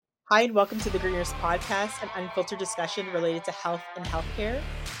Hi, and welcome to the Greeners Podcast, an unfiltered discussion related to health and healthcare.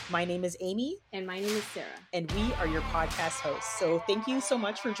 My name is Amy. And my name is Sarah. And we are your podcast hosts. So thank you so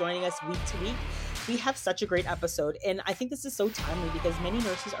much for joining us week to week. We have such a great episode. And I think this is so timely because many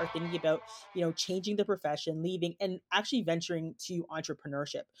nurses are thinking about, changing the profession, leaving, and actually venturing to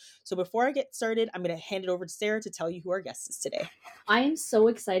entrepreneurship. So before I get started, I'm going to hand it over to Sarah to tell you who our guest is today. I am so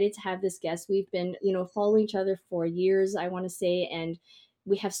excited to have this guest. We've been, following each other for years, I want to say, and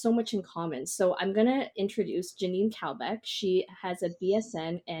we have so much in common. So I'm going to introduce Janine Kelbach. She has a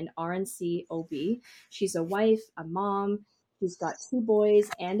BSN and RNC OB. She's a wife, a mom. She's got 2 boys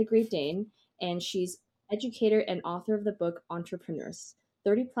and a Great Dane. And she's educator and author of the book Entrepreneurs.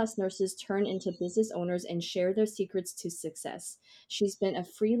 30 plus nurses turn into business owners and share their secrets to success. She's been a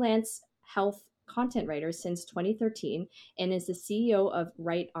freelance health content writer since 2013 and is the CEO of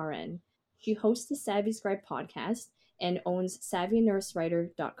Write RN. She hosts the Savvy Scribe podcast and owns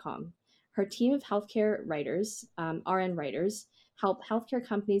SavvyNurseWriter.com. Her team of healthcare writers, RN writers, help healthcare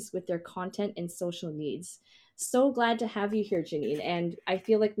companies with their content and social needs. So glad to have you here, Janine. And I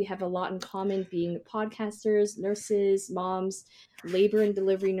feel like we have a lot in common being podcasters, nurses, moms, labor and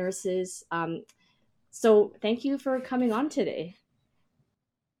delivery nurses. So thank you for coming on today.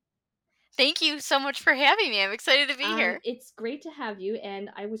 Thank you so much for having me. I'm excited to be here. It's great to have you. And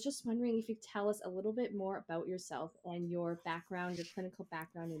I was just wondering if you could tell us a little bit more about yourself and your background, your clinical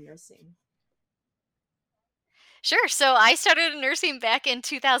background in nursing. Sure. So I started nursing back in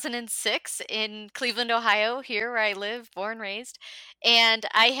 2006 in Cleveland, Ohio, here where I live, born, raised. And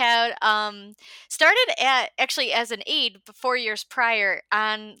I had started actually as an aide 4 years prior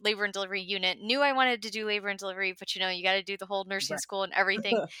on labor and delivery unit. Knew I wanted to do labor and delivery, but you got to do the whole nursing school and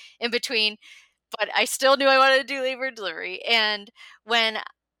everything in between. But I still knew I wanted to do labor and delivery. And when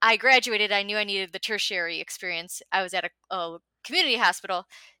I graduated, I knew I needed the tertiary experience. I was at a community hospital,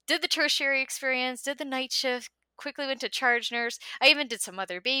 did the tertiary experience, did the night shift, quickly went to charge nurse. I even did some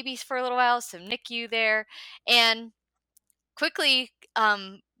other babies for a little while, some NICU there, and quickly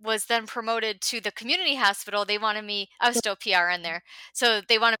was then promoted to the community hospital. They wanted me, I was still PRN there, so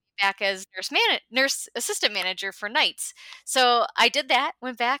they wanted me back as nurse assistant manager for nights. So I did that,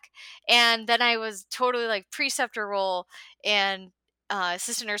 went back, and then I was totally like preceptor role and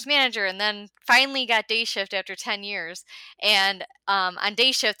assistant nurse manager, and then finally got day shift after 10 years. And on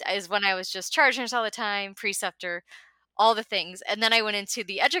day shift is when I was just charge nurse all the time, preceptor, all the things. And then I went into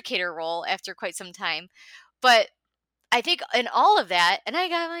the educator role after quite some time. But I think in all of that, and I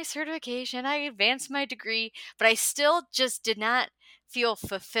got my certification, I advanced my degree, but I still just did not feel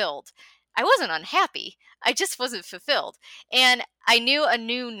fulfilled. I wasn't unhappy. I just wasn't fulfilled. And I knew a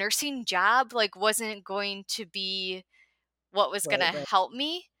new nursing job wasn't going to be what was going to help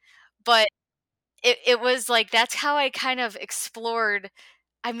me. But it was that's how I kind of explored.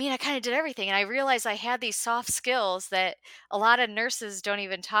 I mean, I kind of did everything, and I realized I had these soft skills that a lot of nurses don't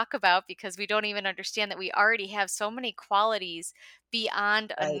even talk about because we don't even understand that we already have so many qualities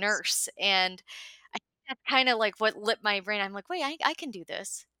beyond a nurse. And I think that's kind of what lit my brain. I'm like, wait, I can do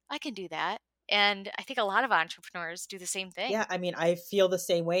this. I can do that. And I think a lot of entrepreneurs do the same thing. Yeah, I mean, I feel the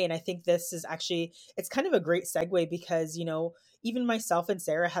same way. And I think this is actually, it's kind of a great segue because, even myself and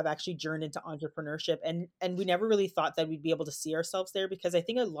Sarah have actually journeyed into entrepreneurship, and we never really thought that we'd be able to see ourselves there because I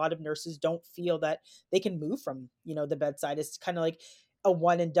think a lot of nurses don't feel that they can move from, the bedside. It's kind of like a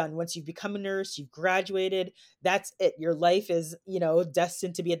one and done. Once you've become a nurse, you've graduated, that's it. Your life is,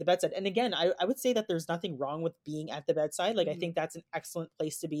 destined to be at the bedside. And again, I would say that there's nothing wrong with being at the bedside. I think that's an excellent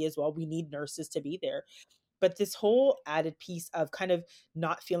place to be as well. We need nurses to be there. But this whole added piece of kind of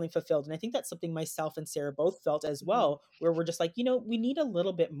not feeling fulfilled. And I think that's something myself and Sarah both felt as well, where we're just like, we need a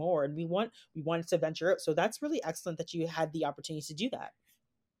little bit more and we wanted to venture out. So that's really excellent that you had the opportunity to do that.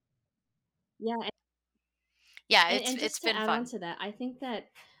 Yeah. It's been fun. Add on to that, I think that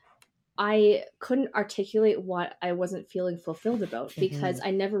I couldn't articulate what I wasn't feeling fulfilled about because I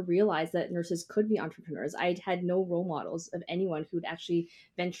never realized that nurses could be entrepreneurs. I had no role models of anyone who'd actually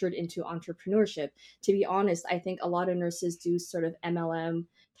ventured into entrepreneurship. To be honest, I think a lot of nurses do sort of MLM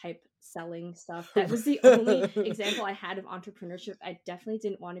type selling stuff. That was the only example I had of entrepreneurship. I definitely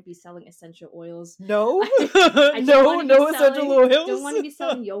didn't want to be selling essential oils. No, no essential oils. Don't want to be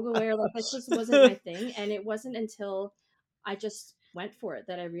selling yoga wear. That just wasn't my thing. And it wasn't until I just went for it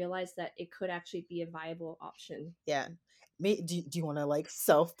that I realized that it could actually be a viable option. Yeah. Do you want to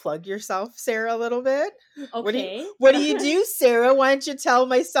self-plug yourself, Sarah, a little bit? Okay. What do you do, Sarah? Why don't you tell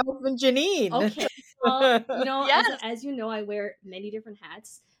myself and Janine? Okay. Well, yes. as you know, I wear many different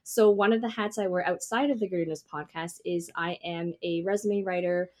hats. So one of the hats I wear outside of the Goodness podcast is I am a resume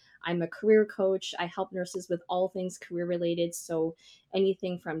writer. I'm a career coach. I help nurses with all things career related. So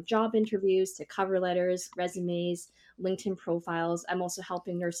anything from job interviews to cover letters, resumes, LinkedIn profiles. I'm also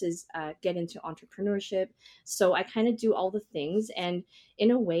helping nurses get into entrepreneurship. So I kind of do all the things. And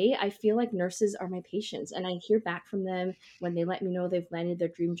in a way, I feel like nurses are my patients, and I hear back from them when they let me know they've landed their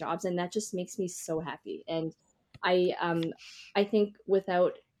dream jobs. And that just makes me so happy. And I, um, I think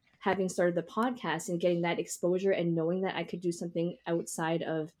without having started the podcast and getting that exposure and knowing that I could do something outside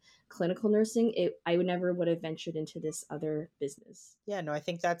of clinical nursing, I would never would have ventured into this other business. Yeah, no, I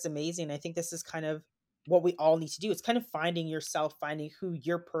think that's amazing. I think this is kind of what we all need to do. It's kind of finding yourself, finding who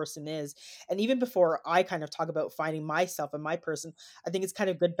your person is. And even before I kind of talk about finding myself and my person, I think it's kind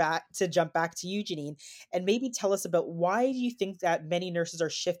of good back to jump back to you, Janine, and maybe tell us about why do you think that many nurses are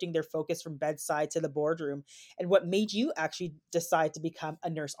shifting their focus from bedside to the boardroom, and what made you actually decide to become a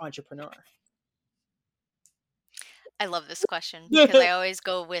nurse entrepreneur? I love this question because I always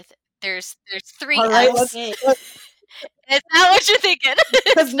go with there's three All right, F's. let's It's not what you're thinking.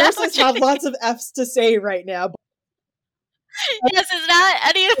 because It's not nurses what you're have thinking. lots of F's to say right now. Yes, it's not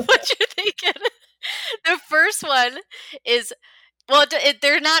any of what you're thinking. The first one is, well,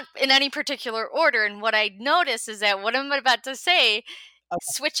 they're not in any particular order. And what I notice is that what I'm about to say Okay.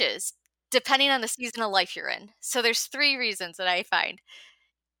 switches depending on the season of life you're in. So there's three reasons that I find: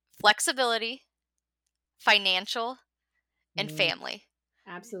 flexibility, financial, and Mm, family.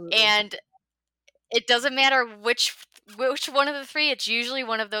 Absolutely. And it doesn't matter which one of the three, it's usually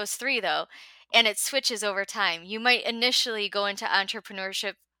one of those three though, and it switches over time. You might initially go into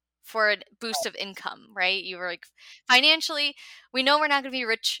entrepreneurship for a boost of income, right? You were like, financially, we know we're not going to be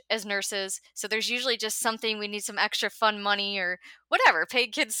rich as nurses, so there's usually just something, we need some extra fun money or whatever, pay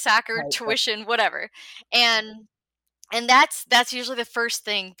kids soccer right, right, tuition, whatever. And that's usually the first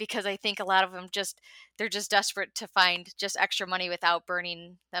thing, because I think a lot of them just, they're just desperate to find just extra money without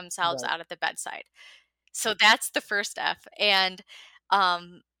burning themselves right. out at the bedside. So that's the first F.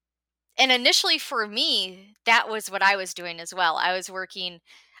 Um and initially for me, that was what I was doing as well. I was working,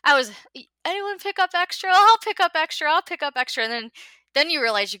 I was, anyone pick up extra? I'll pick up extra. I'll pick up extra. And then you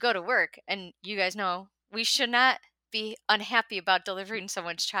realize you go to work, and you guys know we should not be unhappy about delivering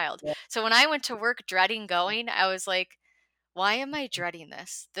someone's child. Yeah, So when I went to work dreading going, I was like, why am I dreading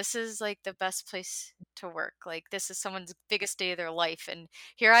this? This is like the best place to work. Like, this is someone's biggest day of their life, and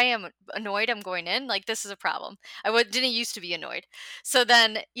here I am annoyed I'm going in. Like, this is a problem. Didn't used to be annoyed. So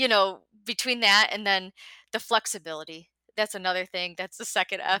then, between that and then the flexibility, that's another thing. That's the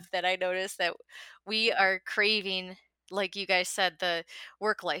second F that I noticed, that we are craving, like you guys said, the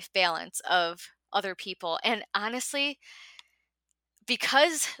work life balance of other people. And honestly,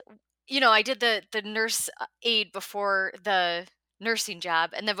 because I did the nurse aide before the nursing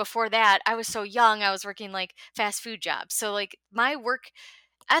job, and then before that I was so young, I was working like fast food jobs. So like my work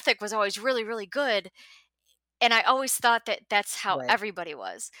ethic was always really really good, and I always thought that that's how right, everybody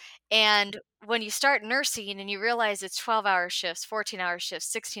was. And when you start nursing and you realize it's 12-hour shifts, 14-hour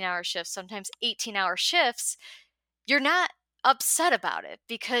shifts, 16-hour shifts, sometimes 18-hour shifts, you're not upset about it,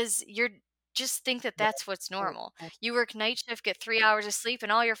 because you're just think that right, that's what's right. normal. You work night shift, get 3 hours of sleep, and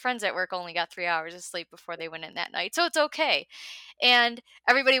all your friends at work only got 3 hours of sleep before they went in that night. So it's okay. And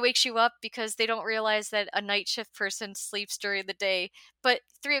everybody wakes you up because they don't realize that a night shift person sleeps during the day. But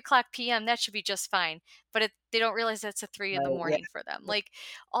 3 o'clock p.m., that should be just fine. But they don't realize that's a three in the Right, yeah, morning for them. Like,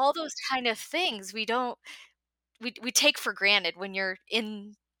 all those kind of things we take for granted when you're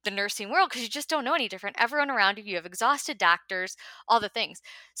in the nursing world, because you just don't know any different. Everyone around you, you have exhausted doctors, all the things.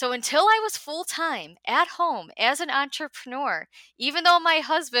 So until I was full time at home as an entrepreneur, even though my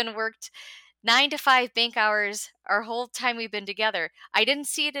husband worked 9 to 5 bank hours our whole time we've been together, I didn't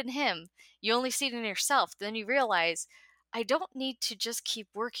see it in him. You only see it in yourself. Then you realize, I don't need to just keep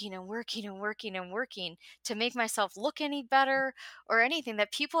working and working and working and working to make myself look any better or anything.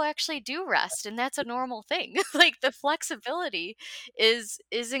 That people actually do rest, and that's a normal thing. Like, the flexibility is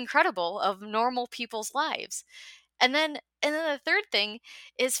incredible of normal people's lives. And then the third thing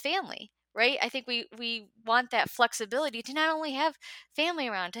is family, right? I think we want that flexibility to not only have family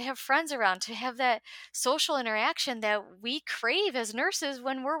around, to have friends around, to have that social interaction that we crave as nurses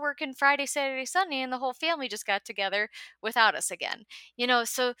when we're working Friday, Saturday, Sunday, and the whole family just got together without us again.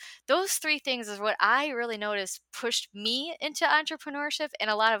 So those three things is what I really noticed pushed me into entrepreneurship, and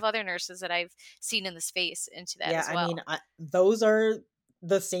a lot of other nurses that I've seen in the space into that yeah. as I mean, well. those are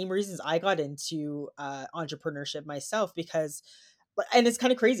the same reasons I got into entrepreneurship myself, because and it's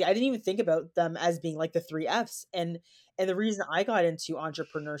kind of crazy. I didn't even think about them as being like the three F's. And the reason I got into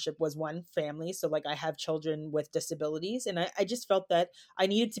entrepreneurship was, one, family. So like I have children with disabilities, and I just felt that I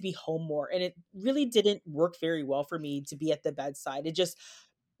needed to be home more. And it really didn't work very well for me to be at the bedside. It just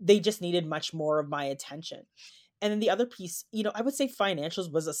they just needed much more of my attention. And then the other piece, I would say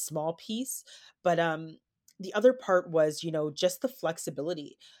financials was a small piece, but the other part was, just the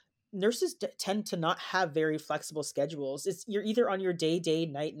flexibility. Nurses tend to not have very flexible schedules. You're either on your day,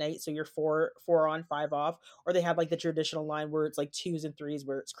 night, night, so you're four on, five off, or they have like the traditional line where it's like twos and threes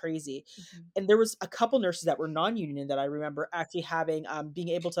where it's crazy. Mhm. And there was a couple nurses that were non-union that I remember actually having being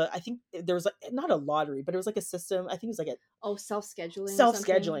able to, I think there was like not a lottery, but it was like a system. I think it was like a Oh, self-scheduling or something?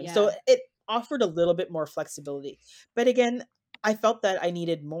 self-scheduling. So Yeah. it offered a little bit more flexibility. But again, I felt that I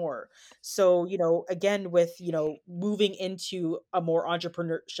needed more. So, again, with, moving into a more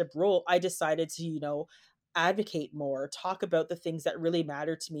entrepreneurship role, I decided to, advocate more, talk about the things that really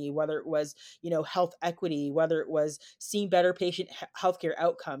matter to me, whether it was, health equity, whether it was seeing better patient healthcare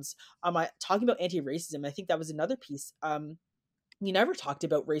outcomes. Talking about anti-racism, I think that was another piece. We never talked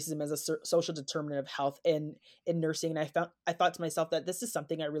about racism as a social determinant of health in nursing, and I thought to myself that this is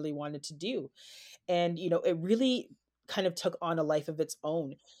something I really wanted to do. And it really kind of took on a life of its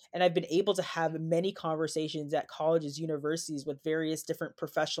own, and I've been able to have many conversations at colleges, universities, with various different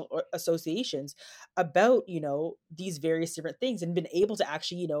professional associations about these various different things, and been able to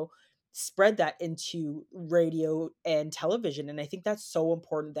actually spread that into radio and television. And I think that's so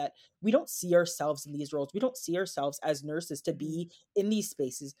important, that we don't see ourselves in these roles, we don't see ourselves as nurses to Mhm. be in these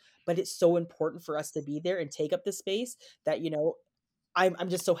spaces, but it's so important for us to be there and take up the space, that I'm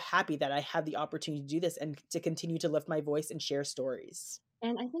just so happy that I have the opportunity to do this and to continue to lift my voice and share stories.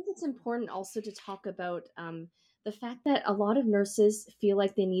 And I think it's important also to talk about the fact that a lot of nurses feel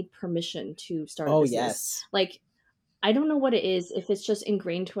like they need permission to start a Oh, business. yes. Like, I don't know what it is, if it's just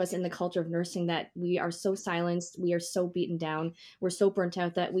ingrained to us in the culture of nursing that we are so silenced, we are so beaten down, we're so burnt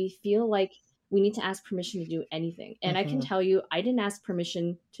out that we feel like we need to ask permission to do anything. And I can Mhm. tell you, I didn't ask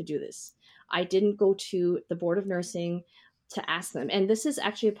permission to do this. I didn't go to the board of nursing to ask them. And this is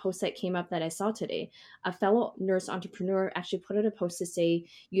actually a post that came up that I saw today. A fellow nurse entrepreneur actually put out a post to say,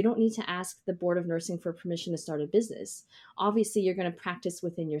 you don't need to ask the board of nursing for permission to start a business. Obviously, you're going to practice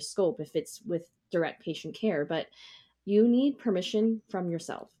within your scope if it's with direct patient care, but you need permission from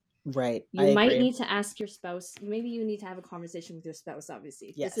yourself. Right. I You might agree. need to ask your spouse. Maybe you need to have a conversation with your spouse,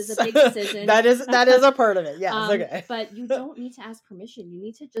 obviously. This is a Yes. big decision. That is a part of it. Yes. Okay. But you don't need to ask permission. You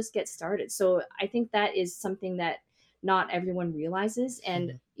need to just get started. So I think that is something that not everyone realizes.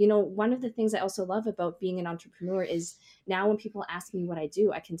 And, Mhm. one of the things I also love about being an entrepreneur is now when people ask me what I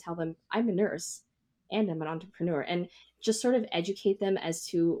do, I can tell them I'm a nurse and I'm an entrepreneur, and just sort of educate them as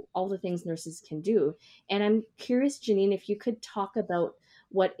to all the things nurses can do. And I'm curious, Janine, if you could talk about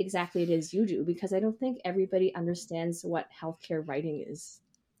what exactly it is you do, because I don't think everybody understands what healthcare writing is.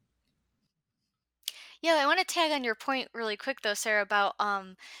 Yeah, I want to tag on your point really quick though, Sarah, about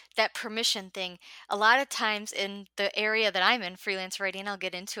that permission thing. A lot of times in the area that I'm in, freelance writing, I'll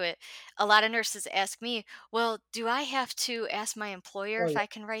get into it. A lot of nurses ask me, "Well, do I have to ask my employer Oh, if yeah. I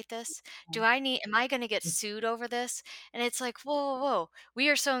can write this? Am I going to get sued over this?" And it's like, whoa, whoa, whoa. We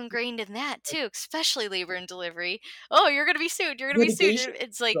are so ingrained in that too, especially labor and delivery. Oh, you're going to be sued. You're going to be sued. Litigation.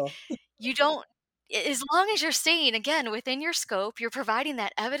 It's like Girl. you don't. As long as you're staying again within your scope, you're providing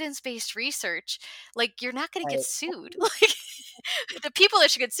that evidence-based research, like, you're not gonna get Right. sued. Like, the people that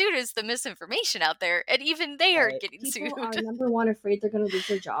should get sued is the misinformation out there, and even they are Right. getting People are sued. number one afraid they're going to lose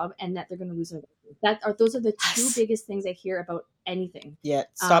their job and that they're going to lose their license. Those are the two Yes. biggest things I hear about anything. Yeah.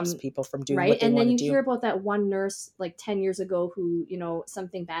 It stops Um, people from doing right, what they and want then to you hear do. about that one nurse like 10 years ago who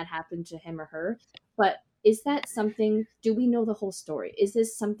something bad happened to him or her, but is that something, do we know the whole story? Is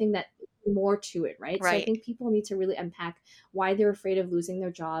this something that more to it, right? So I Right. think people need to really unpack why they're afraid of losing their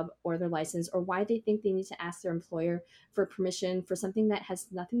job or their license, or why they think they need to ask their employer for permission for something that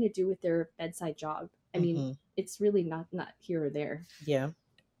has nothing to do with their bedside job. I mean, Hmm. it's really not here or there. Yeah.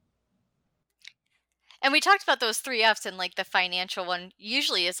 And we talked about those 3 Fs, and, like, the financial one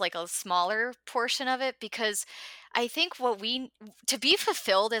usually is, like, a smaller portion of it, because I think what we to be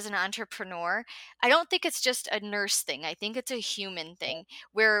fulfilled as an entrepreneur, I don't think it's just a nurse thing, I think it's a human thing,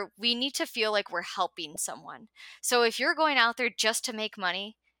 where we need to feel like we're helping someone. So if you're going out there just to make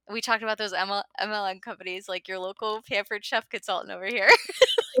money, we talked about those MLM companies, like your local Pampered Chef consultant over here.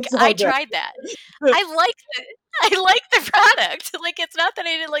 Like, It's all I good. tried that. I like the I like the product. Like, it's not that I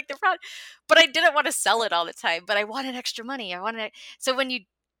didn't like the product, but I didn't want to sell it all the time, but I wanted extra money. So when you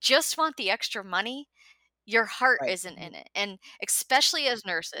just want the extra money, your heart Right. isn't in it. And especially as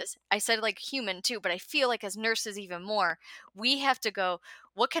nurses, I said like human too, but I feel like as nurses even more, we have to go,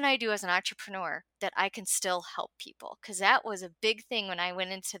 what can I do as an entrepreneur that I can still help people? Because that was a big thing when I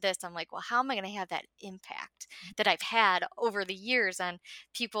went into this. I'm like, well, how am I going to have that impact that I've had over the years on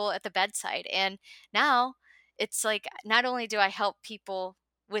people at the bedside? And now it's like, not only do I help people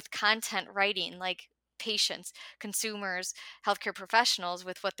with content writing, like patients, consumers, healthcare professionals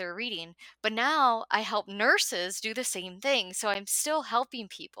with what they're reading. But now I help nurses do the same thing. So I'm still helping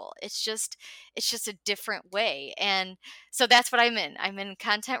people. It's just a different way. And so that's what I'm in. I'm in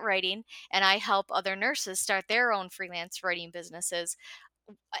content writing, and I help other nurses start their own freelance writing businesses.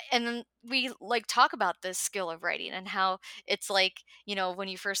 And then we like talk about this skill of writing and how it's like, when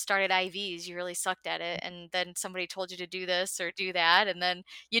you first started IVs, you really sucked at it, and then somebody told you to do this or do that, and then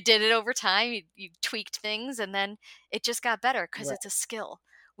you did it over time, you tweaked things, and then it just got better because Right. it's a skill.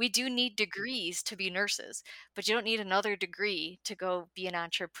 We do need degrees to be nurses, but you don't need another degree to go be an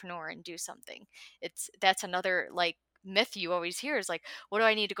entrepreneur and do something. That's another like myth you always hear is like, what do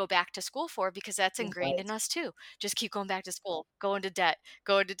I need to go back to school for? Because that's ingrained Right. in us too. Just keep going back to school, go into debt,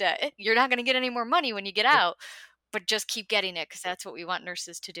 go into debt. You're not going to get any more money when you get out, but just keep getting it because that's what we want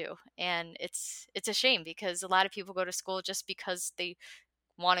nurses to do. And it's a shame because a lot of people go to school just because they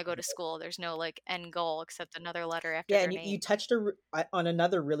want to go to school. There's no like end goal except another letter after Yeah, their and you name. touched on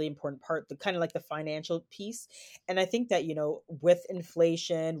another really important part, the kind of like the financial piece. And I think that, with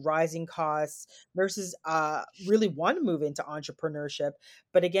inflation, rising costs, nurses really want to move into entrepreneurship.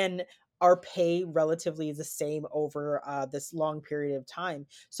 But again, our pay relatively is the same over this long period of time.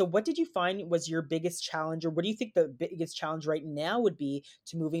 So, what did you find was your biggest challenge, or what do you think the biggest challenge right now would be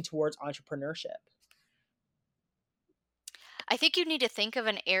to moving towards entrepreneurship? I think you need to think of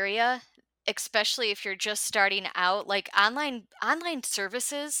an area, especially if you're just starting out, like online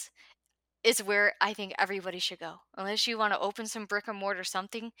services is where I think everybody should go. Unless you want to open some brick and mortar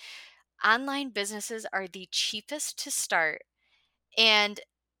something, online businesses are the cheapest to start. And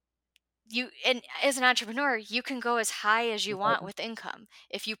as an entrepreneur, you can go as high as you want Right. with income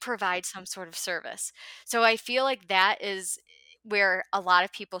if you provide some sort of service. So I feel like that is where a lot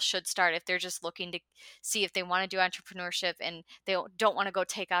of people should start if they're just looking to see if they want to do entrepreneurship and they don't want to go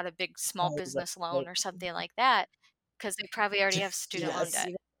take out a big small Right. business loan Right. or something like that because they probably already have student loan Yes. debt.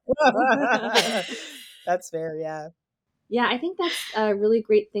 That's fair. Yeah. Yeah, I think that's a really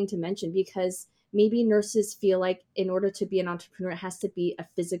great thing to mention because maybe nurses feel like in order to be an entrepreneur, it has to be a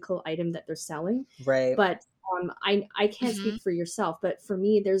physical item that they're selling. Right. But I can't Hmm. speak for yourself, but for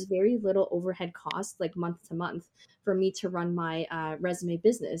me, there's very little overhead cost, like month to month, for me to run my resume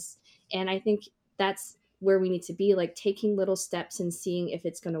business. And I think that's where we need to be, like taking little steps and seeing if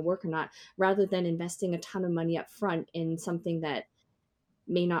it's going to work or not, rather than investing a ton of money up front in something that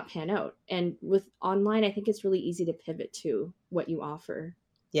may not pan out. And with online, I think it's really easy to pivot to what you offer.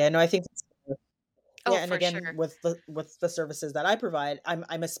 Yeah, no, I think Oh, yeah, and for again, sure. with the services that I provide, I'm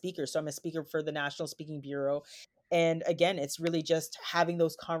a speaker, so I'm a speaker for the National Speaking Bureau. And again, it's really just having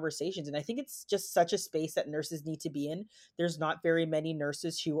those conversations. And I think it's just such a space that nurses need to be in. There's not very many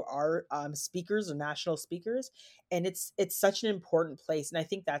nurses who are speakers or national speakers, and it's such an important place. And I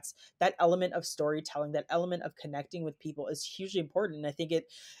think that element of storytelling, that element of connecting with people is hugely important. And I think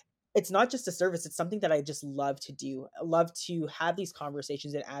it's not just a service, it's something that I just love to do. I love to have these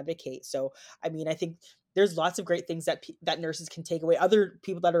conversations and advocate. So I mean, I think there's lots of great things that nurses can take away. Other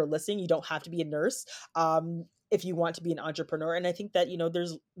people that are listening, you don't have to be a nurse if you want to be an entrepreneur. And I think that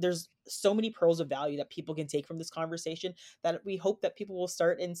there's so many pearls of value that people can take from this conversation that we hope that people will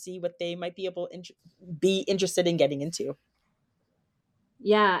start and see what they might be interested in getting into.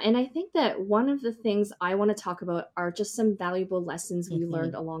 Yeah, and I think that one of the things I want to talk about are just some valuable lessons we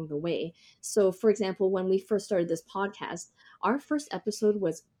learned Mhm. along the way. So, for example, when we first started this podcast, our first episode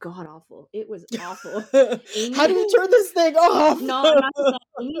was god awful. It was awful. How do Amy, we turn this thing off? no, I'm not just that.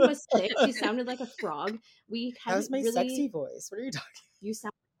 Amy was sick. She sounded like a frog. We How's hadn't my sexy really. voice? What are you talking? You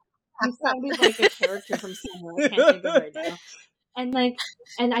sound. You sounded like a character from somewhere I can't think of right now. And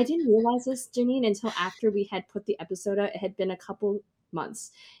and I didn't realize this, Janine, until after we had put the episode out. It had been a couple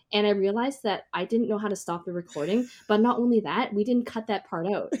months. And I realized that I didn't know how to stop the recording. But not only that, we didn't cut that part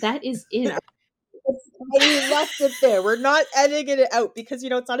out. That is in our. And we left it there. We're not editing it out because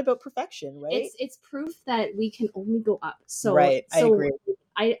it's not about perfection, right? It's proof that we can only go up. So Right. I so agree.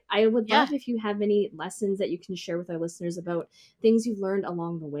 I would Yeah. love if you have any lessons that you can share with our listeners about things you've learned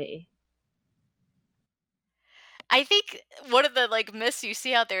along the way. I think one of the like myths you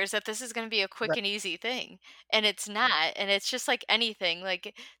see out there is that this is going to be a quick Right. and easy thing, and it's not. And it's just like anything.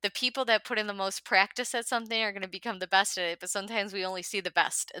 Like the people that put in the most practice at something are going to become the best at it. But sometimes we only see the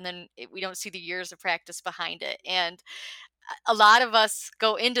best, and then we don't see the years of practice behind it. And a lot of us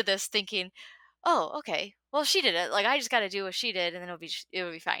go into this thinking, "Oh, okay, well she did it. Like I just got to do what she did, and then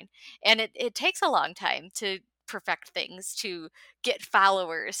it'll be fine." And it takes a long time to perfect things, to get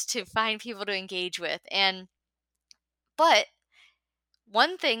followers, to find people to engage with, and but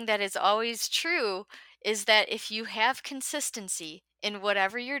one thing that is always true is that if you have consistency in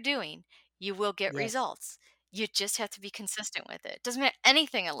whatever you're doing, you will get Yes. results. You just have to be consistent with it. Doesn't matter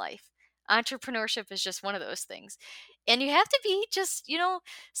anything in life. Entrepreneurship is just one of those things. And you have to be just,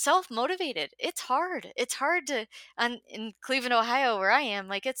 self-motivated. It's hard. It's hard to in Cleveland, Ohio, where I am,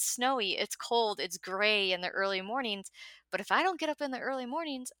 like it's snowy, it's cold, it's gray in the early mornings. But if I don't get up in the early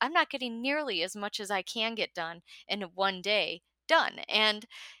mornings, I'm not getting nearly as much as I can get done in one day done. And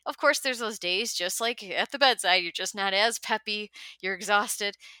of course, there's those days just like at the bedside, you're just not as peppy, you're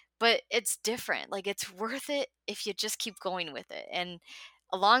exhausted, but it's different. Like it's worth it if you just keep going with it. And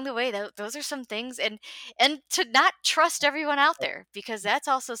along the way, those are some things, and to not trust everyone out there, because that's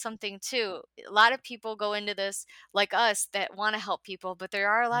also something too. A lot of people go into this like us that want to help people, but there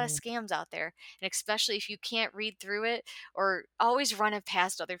are a lot of Mm. scams out there, and especially if you can't read through it, or always run it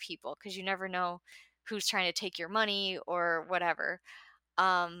past other people, because you never know who's trying to take your money or whatever.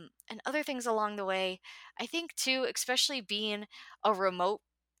 And other things along the way, I think too, especially being a remote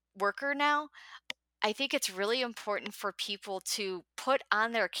worker now, I think it's really important for people to put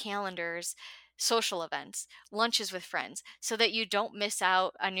on their calendars social events, lunches with friends, so that you don't miss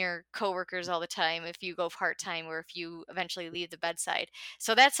out on your coworkers all the time if you go part-time or if you eventually leave the bedside.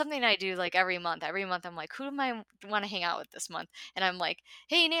 So that's something I do like every month. Every month I'm like, who do I want to hang out with this month? And I'm like,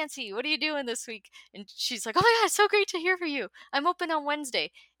 hey Nancy, what are you doing this week? And she's like, oh my God, so great to hear from you. I'm open on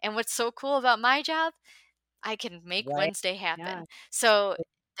Wednesday. And what's so cool about my job, I can make Right. Wednesday Yeah. happen. So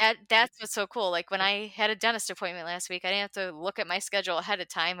that's what's so cool. Like when I had a dentist appointment last week, I didn't have to look at my schedule ahead of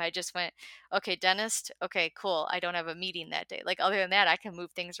time. I just went, okay, dentist, okay, cool. I don't have a meeting that day. Like other than that, I can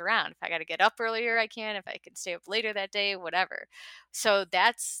move things around. If I got to get up earlier, I can. If I can stay up later that day, whatever. So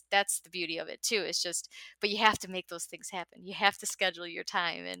that's the beauty of it too. It's just, but you have to make those things happen. You have to schedule your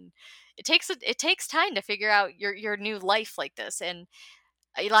time, and it takes time to figure out your new life like this. And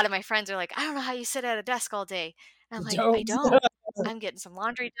a lot of my friends are like, I don't know how you sit at a desk all day. And I'm like, I Don't. don't. I'm getting some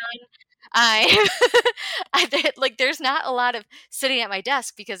laundry done. I, like, there's not a lot of sitting at my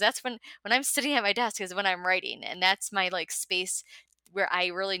desk, because that's when I'm sitting at my desk is when I'm writing, and that's my like space where I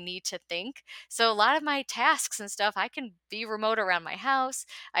really need to think. So a lot of my tasks and stuff, I can be remote around my house.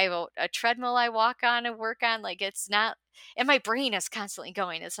 I have a treadmill I walk on and work on. Like it's not, and my brain is constantly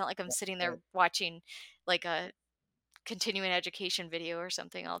going. It's not like I'm sitting there watching like a continuing education video or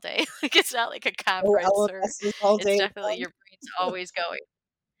something all day. Like it's not like a Oh, conference, or LMSs all it's day definitely long. your brain's always going.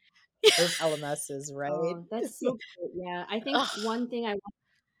 Those LMSs, right? Oh, that's so good. Yeah. I think Ugh, one thing I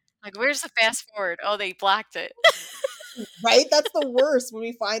like where's the fast forward? Oh, they blocked it. Right? That's the worst when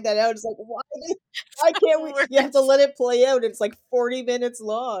we find that out. It's like, why can't we? You have to Worst. let it play out. It's like 40 minutes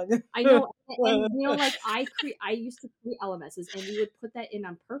long. I know, and like I used to create LMSs, and we would put that in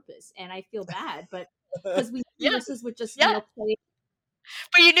on purpose, and I feel bad, but because we Yeah, nurses would just yeah. play,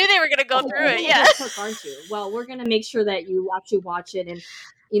 But you knew they were gonna go oh, through you're it. gonna Yeah. get hooked, aren't you? Well, we're gonna make sure that you actually watch it, and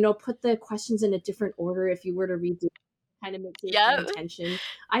put the questions in a different order if you were to redo it, kind of make sure you're Yeah. paying attention.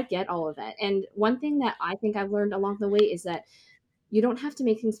 I get all of that, and one thing that I think I've learned along the way is that you don't have to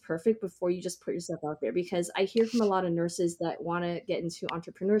make things perfect before you just put yourself out there, because I hear from a lot of nurses that want to get into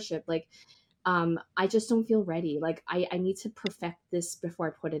entrepreneurship, like, I just don't feel ready. Like I need to perfect this before I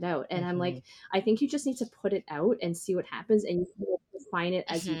put it out. And I'm Mhm. like, I think you just need to put it out and see what happens, and you can refine it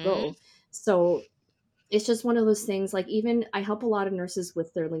as you Hmm. go. So it's just one of those things. Like, even I help a lot of nurses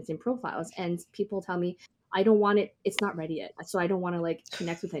with their LinkedIn profiles, and people tell me, I don't want it, it's not ready yet, so I don't want to like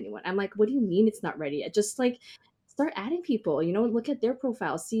connect with anyone. I'm like, what do you mean it's not ready yet? Just like start adding people, look at their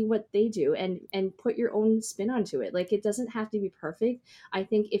profile, see what they do, and put your own spin onto it. Like, it doesn't have to be perfect. I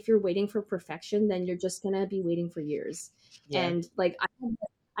think if you're waiting for perfection, then you're just gonna be waiting for years. Yeah. And like,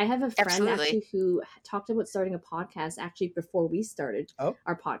 I have a friend Absolutely. actually who talked about starting a podcast actually before we started Oh,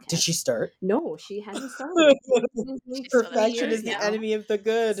 our podcast. did she start? No, she hasn't started. She's been doing it for Perfection years is the now. enemy of the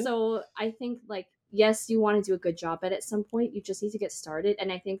good. So I think, like, yes, you want to do a good job at some point. You just need to get started.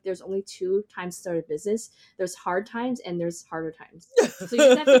 And I think there's only two times to start a business. There's hard times and there's harder times. So you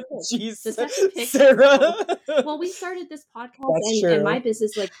just have to pick. Jeez, Just have to pick. Sarah. Well, we started this podcast That's and my true.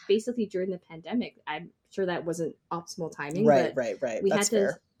 business like basically during the pandemic. I'm sure that wasn't optimal timing, Right, but right. we That's had to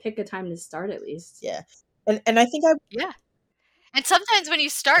fair. pick a time to start at least. Yeah. And I think I Yeah. And sometimes when you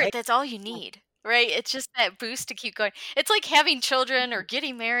start, right. that's all you need, right? It's just that boost to keep going. It's like having children or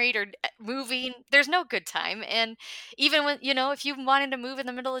getting married or moving. There's no good time. And even when, if you wanted to move in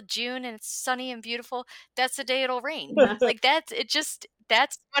the middle of June and it's sunny and beautiful, that's the day it'll rain. Like that's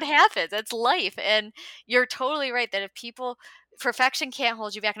what happens. That's life. And you're totally right that if perfection can't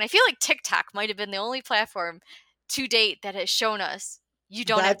hold you back. And I feel like TikTok might have been the only platform to date that has shown us you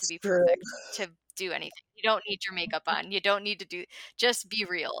don't have to That's be true. perfect to do anything. You don't need your makeup on. You don't need to just be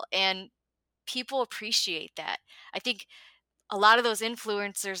real. And people appreciate that. I think a lot of those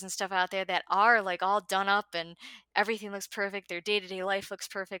influencers and stuff out there that are like all done up and everything looks perfect, their day-to-day life looks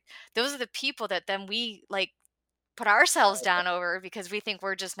perfect. Those are the people that then we like put ourselves down over because we think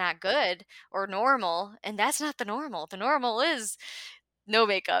we're just not good or normal, and that's not the normal. The normal is no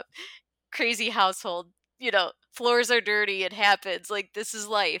makeup, crazy household, floors are dirty, it happens. Like this is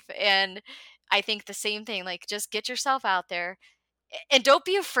life. And I think the same thing, like just get yourself out there and don't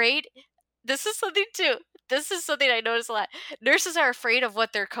be afraid. This is something too. This is something I notice a lot. Nurses are afraid of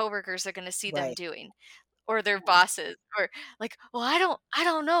what their coworkers are going to see them Right. doing or their bosses or like, well, I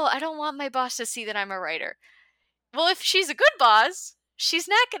don't know. I don't want my boss to see that I'm a writer. Well, if she's a good boss, she's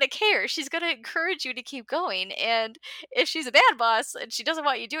not going to care. She's going to encourage you to keep going. And if she's a bad boss and she doesn't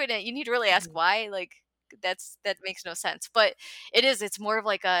want you doing it, you need to really ask Mhm. why. Like that makes no sense. But it's more of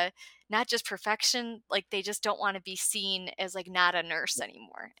like a not just perfection, like they just don't want to be seen as like not a nurse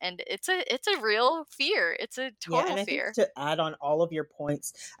anymore. And it's a real fear. It's a Yeah, total and I think fear. to add on all of your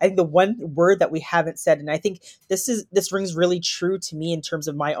points, I think the one word that we haven't said, and I think this rings really true to me in terms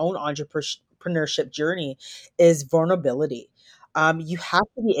of my own entrepreneurship journey, is vulnerability. You have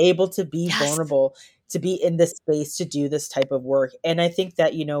to be able to be Yes. vulnerable to be in this space to do this type of work. And I think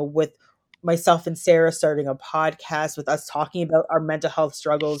that, with myself and Sarah starting a podcast, with us talking about our mental health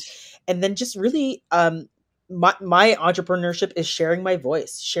struggles, and then just really my entrepreneurship is sharing my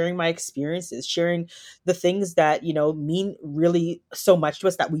voice, sharing my experiences, sharing the things that mean really so much to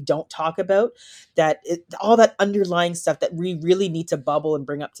us that we don't talk about, all that underlying stuff that we really need to bubble and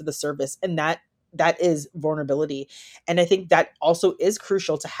bring up to the surface, and that is vulnerability. And I think that also is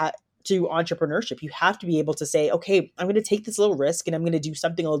crucial to entrepreneurship. You have to be able to say, okay, I'm going to take this little risk and I'm going to do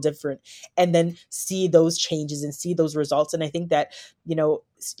something a little different, and then see those changes and see those results. And I think that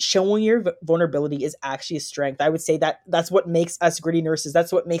showing your vulnerability is actually a strength. I would say that that's what makes us gritty nurses.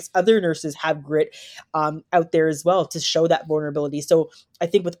 That's what makes other nurses have grit out there as well, to show that vulnerability. So I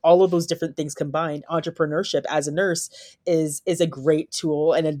think with all of those different things combined, entrepreneurship as a nurse is a great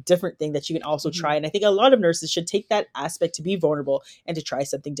tool and a different thing that you can also Mhm. try. And I think a lot of nurses should take that aspect to be vulnerable and to try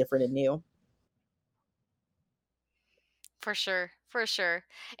something different and new. For sure, for sure.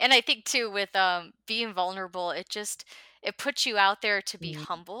 And I think too with being vulnerable, it puts you out there to be Mm,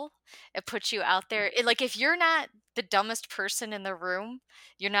 humble. It puts you out there. Like if you're not the dumbest person in the room,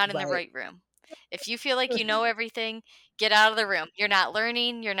 you're not in the right. right room. If you feel like you know everything, get out of the room. You're not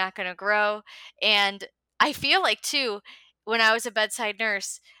learning, you're not going to grow. And I feel like too when I was a bedside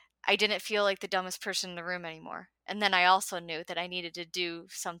nurse, I didn't feel like the dumbest person in the room anymore. And then I also knew that I needed to do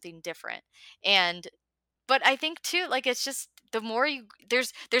something different. And but I think too, like it's just the more you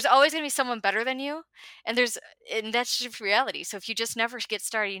there's always gonna be someone better than you, and that's just reality. So if you just never get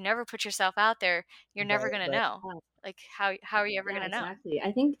started, you never put yourself out there, you're never Right, gonna right. know. Like how are you ever Yeah, gonna know? exactly.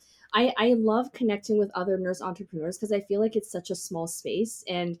 I think I love connecting with other nurse entrepreneurs because I feel like it's such a small space.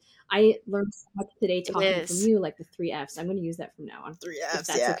 And I learned so much today It talking from is. you, like the three F's. I'm going to use that from now on, Three if F's,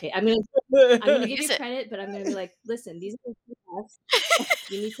 that's yeah. okay. I'm gonna give Use you it credit, but I'm gonna be like, listen, these are the three F's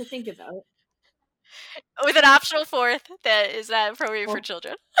you need to think about. with an optional fourth that is not appropriate for Well,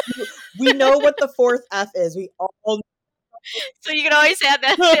 children. we know what the fourth F is. We all So you can always add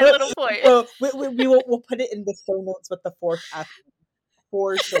that little point. well, we'll put it in the show notes with the fourth F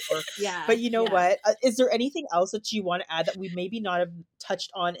for sure. Yeah, But you know yeah. what? Is there anything else that you want to add that we maybe not have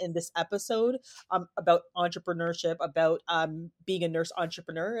touched on in this episode, about entrepreneurship, about being a nurse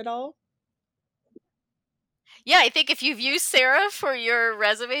entrepreneur at all? Yeah, I think if you've used Sarah for your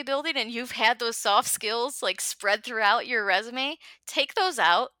resume building and you've had those soft skills like spread throughout your resume, take those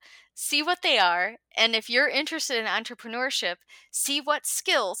out, see what they are. And if you're interested in entrepreneurship, see what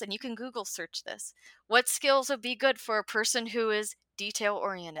skills, and you can Google search this, what skills would be good for a person who is detail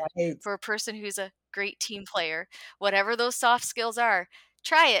oriented, Right. for a person who's a great team player, whatever those soft skills are.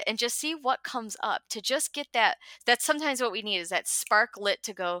 Try it and just see what comes up to just get that. That's sometimes what we need is that spark lit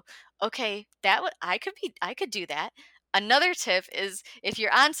to go, okay, that would I could do that. Another tip is if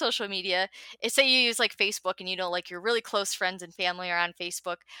you're on social media, say you use like Facebook and like your really close friends and family are on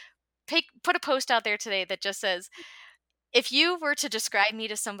Facebook, put a post out there today that just says, if you were to describe me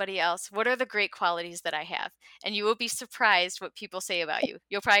to somebody else, what are the great qualities that I have? And you will be surprised what people say about you.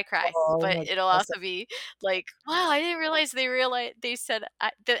 You'll probably cry, Oh but my it'll goodness. also be like, wow, I didn't realize they said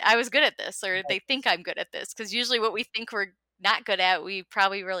that I was good at this, or they think I'm good at this. Because usually what we think we're not good at, we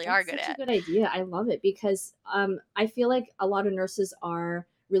probably really are That's good such a at. good idea. I love it because I feel like a lot of nurses are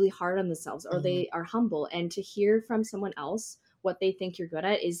really hard on themselves or Mhm. they are humble. And to hear from someone else what they think you're good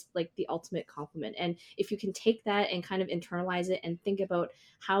at is like the ultimate compliment. And if you can take that and kind of internalize it and think about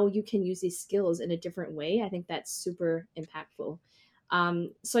how you can use these skills in a different way, I think that's super impactful.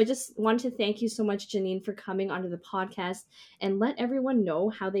 So I just wanted to thank you so much, Janine, for coming onto the podcast, and let everyone know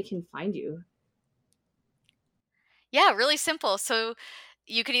how they can find you. Yeah, really simple. So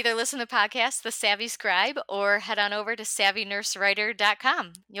you could either listen to the podcast, The Savvy Scribe, or head on over to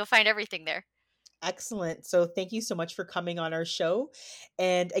savvynursewriter.com. You'll find everything there. Excellent. So thank you so much for coming on our show.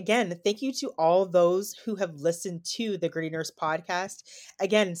 And again, thank you to all those who have listened to the Gritty Nurse podcast.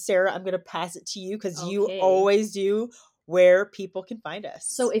 Again, Sarah, I'm going to pass it to you because you Okay. always do where people can find us.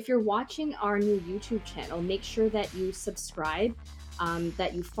 So if you're watching our new YouTube channel, make sure that you subscribe,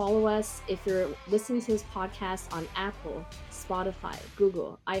 that you follow us. If you're listening to this podcast on Apple, Spotify,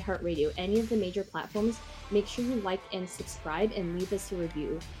 Google, iHeartRadio, any of the major platforms, make sure you like and subscribe and leave us a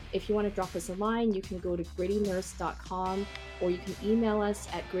review. If you want to drop us a line, you can go to grittynurse.com or you can email us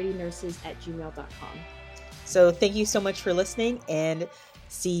at grittynurses@gmail.com. So thank you so much for listening and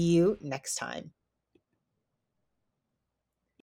see you next time.